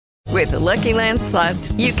With the Lucky Land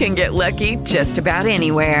Slots, you can get lucky just about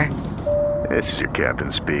anywhere. This is your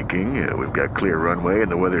captain speaking. We've got clear runway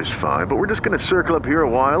and the weather's fine, but we're just going to circle up here a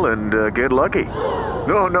while and get lucky.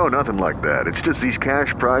 No, nothing like that. It's just these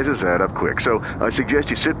cash prizes add up quick. So I suggest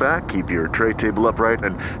you sit back, keep your tray table upright,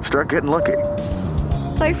 and start getting lucky.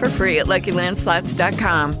 Play for free at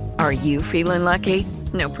LuckyLandSlots.com. Are you feeling lucky?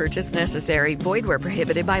 No purchase necessary. Void where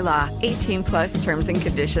prohibited by law. 18 plus terms and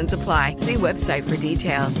conditions apply. See website for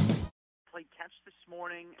details. Played catch this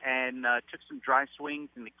morning and took some dry swings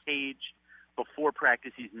in the cage before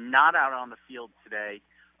practice. He's not out on the field today.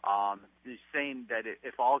 He's saying that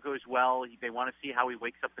if all goes well, they want to see how he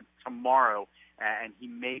wakes up tomorrow, and he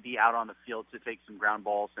may be out on the field to take some ground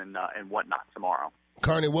balls and whatnot tomorrow.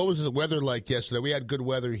 Carney, what was the weather like yesterday? We had good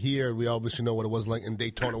weather here. We obviously know what it was like in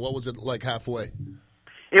Daytona. What was it like halfway?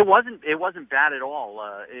 It wasn't bad at all.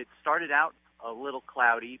 It started out a little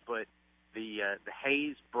cloudy, but the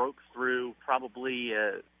haze broke through probably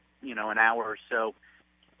an hour or so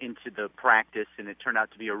into the practice, and it turned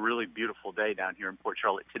out to be a really beautiful day down here in Port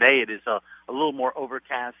Charlotte. Today it is a little more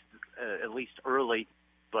overcast, at least early,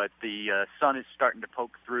 but the sun is starting to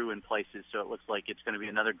poke through in places, so it looks like it's going to be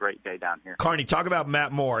another great day down here. Carney, talk about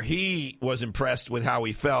Matt Moore. He was impressed with how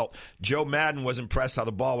he felt. Joe Madden was impressed how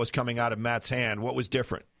the ball was coming out of Matt's hand. What was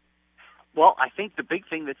different? Well, I think the big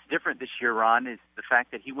thing that's different this year, Ron, is the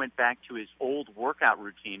fact that he went back to his old workout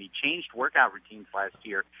routine. He changed workout routines last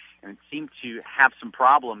year, and it seemed to have some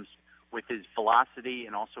problems with his velocity,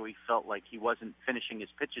 and also he felt like he wasn't finishing his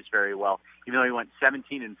pitches very well. Even though he went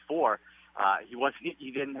 17-4,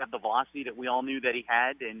 he didn't have the velocity that we all knew that he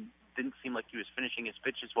had, and didn't seem like he was finishing his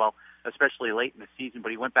pitches well, especially late in the season.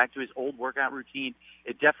 But he went back to his old workout routine.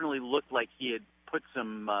 It definitely looked like he had put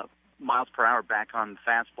some miles per hour back on the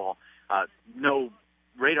fastball. No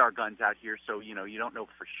radar guns out here, so you don't know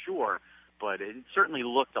for sure, but it certainly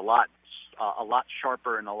looked a lot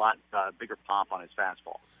sharper and a lot bigger pop on his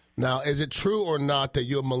fastball. Now, is it true or not that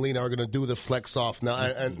you and Molina are going to do the flex off? Now,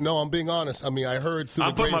 and no, I'm being honest. I mean, I heard through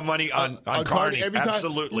I'm putting my money on Carney. Every time.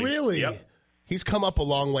 Absolutely. Really? Yep. He's come up a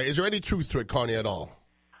long way. Is there any truth to it, Carney, at all?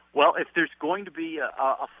 Well, if there's going to be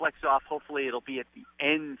a flex off, hopefully it'll be at the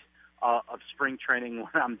end of spring training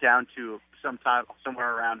when I'm down to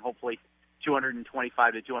somewhere around hopefully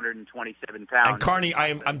 225 to 227 pounds. And Carney,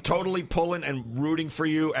 I'm totally pulling and rooting for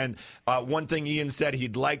you. And one thing Ian said,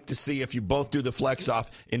 he'd like to see if you both do the flex off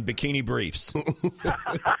in bikini briefs.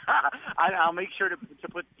 I'll make sure to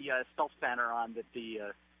put the stealth banner on that the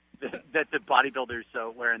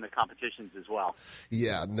bodybuilders wear in the competitions as well.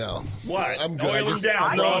 Yeah, no. What? I'm good. Oil him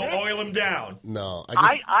down, bro. Oil him down. No.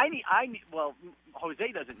 I need. Well,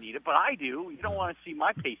 Jose doesn't need it, but I do. You don't want to see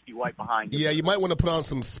my pasty white behind. Yeah, you might want to put on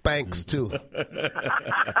some Spanx too.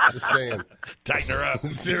 Just saying. Tighten her up.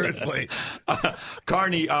 Seriously.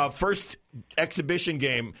 Carney, first exhibition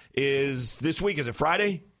game is this week. Is it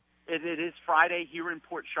Friday? It is Friday here in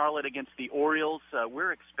Port Charlotte against the Orioles.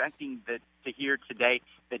 We're expecting to hear today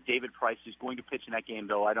that David Price is going to pitch in that game,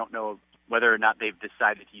 though I don't know whether or not they've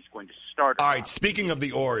decided he's going to start. All right, speaking of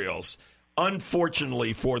the Orioles,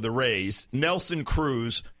 unfortunately for the Rays, Nelson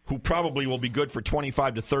Cruz, who probably will be good for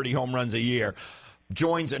 25 to 30 home runs a year,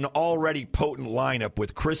 joins an already potent lineup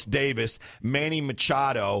with Chris Davis, Manny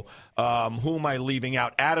Machado, who am I leaving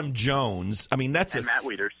out? Adam Jones. I mean, that's and Matt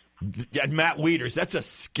Wieters. And Matt Wieters. That's a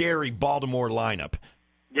scary Baltimore lineup.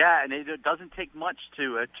 Yeah, and it doesn't take much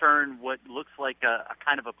to turn what looks like a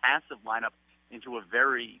kind of a passive lineup into a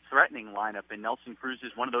very threatening lineup. And Nelson Cruz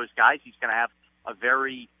is one of those guys. He's going to have a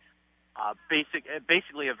very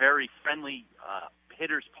basically a very friendly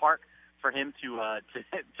hitter's park for him to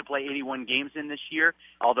play 81 games in this year.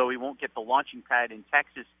 Although he won't get the launching pad in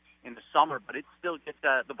Texas in the summer, but it still gets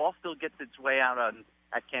the ball still gets its way out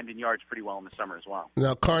at Camden Yards pretty well in the summer as well.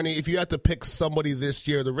 Now, Carney, if you had to pick somebody this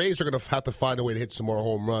year, the Rays are going to have to find a way to hit some more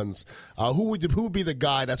home runs. Who would be the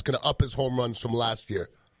guy that's going to up his home runs from last year?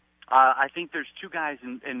 I think there's two guys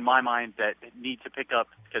in my mind that need to pick up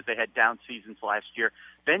because they had down seasons last year.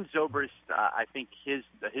 Ben Zobrist, I think his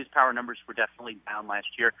power numbers were definitely down last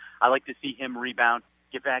year. I like to see him rebound,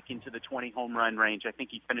 get back into the 20 home run range. I think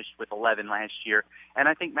he finished with 11 last year. And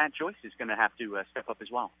I think Matt Joyce is going to have to step up as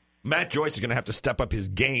well. Matt Joyce is going to have to step up his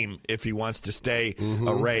game if he wants to stay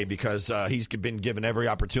a Ray because he's been given every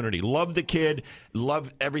opportunity. Love the kid.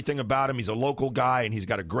 Love everything about him. He's a local guy, and he's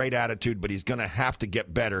got a great attitude, but he's going to have to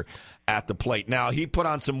get better at the plate. Now, he put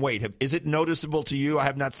on some weight. Is it noticeable to you? I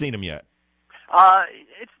have not seen him yet.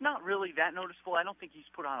 It's not really that noticeable. I don't think he's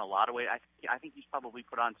put on a lot of weight. I think he's probably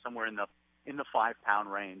put on somewhere in the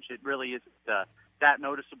 5-pound range. It really isn't that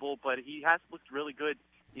noticeable, but he has looked really good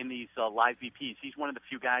in these live VPs. He's one of the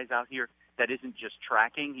few guys out here that isn't just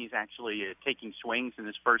tracking. He's actually taking swings in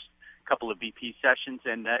his first couple of BP sessions,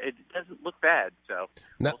 and it doesn't look bad. So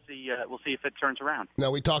now, we'll see if it turns around. Now,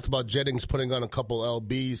 we talked about Jennings putting on a couple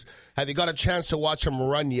LBs. Have you got a chance to watch him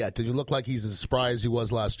run yet? Did you look like he's as spry as he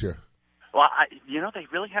was last year? Well, they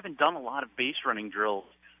really haven't done a lot of base running drills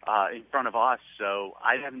in front of us, so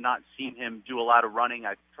I have not seen him do a lot of running.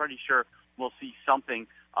 I'm pretty sure we'll see something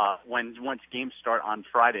once games start on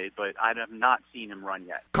Friday, but I have not seen him run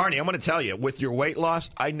yet. Carney, I'm going to tell you, with your weight loss,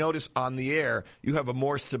 I notice on the air you have a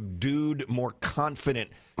more subdued, more confident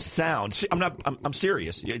sound. I'm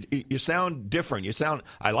serious. You sound different.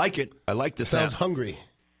 I like it. I like the sound. Sounds hungry.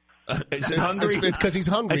 Is it hungry? It's because he's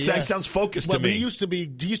hungry. It sounds focused to me. He used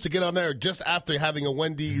to get on there just after having a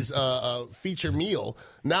Wendy's feature meal.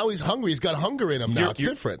 Now he's hungry. He's got hunger in him now. It's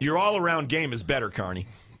different. Your all-around game is better, Carney.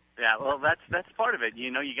 Yeah, well, that's part of it.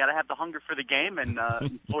 You got to have the hunger for the game, and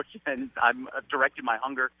unfortunately, I'm directing my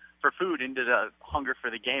hunger for food into the hunger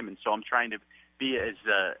for the game, and so I'm trying to be as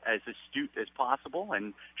astute as possible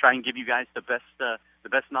and try and give you guys the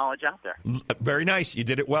best knowledge out there. Very nice. You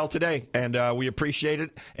did it well today, and we appreciate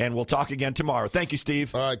it, and we'll talk again tomorrow. Thank you,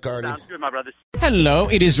 Steve. All right, Carney. Sounds good, my brothers. Hello,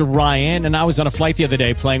 it is Ryan, and I was on a flight the other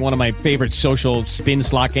day playing one of my favorite social spin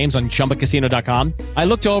slot games on ChumbaCasino.com. I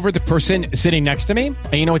looked over at the person sitting next to me,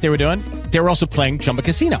 and you know what they were doing? They were also playing Chumba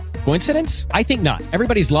Casino. Coincidence? I think not.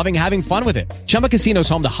 Everybody's loving having fun with it. Chumba Casino is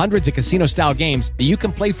home to hundreds of casino-style games that you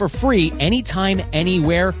can play for free anytime,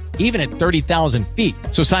 anywhere, even at 30,000 feet.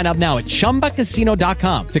 So sign up now at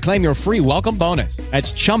ChumbaCasino.com to claim your free welcome bonus.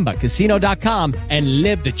 That's ChumbaCasino.com and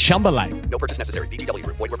live the Chumba life. No purchase necessary. VGW.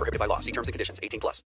 Void where prohibited by law. See terms and conditions. 18+.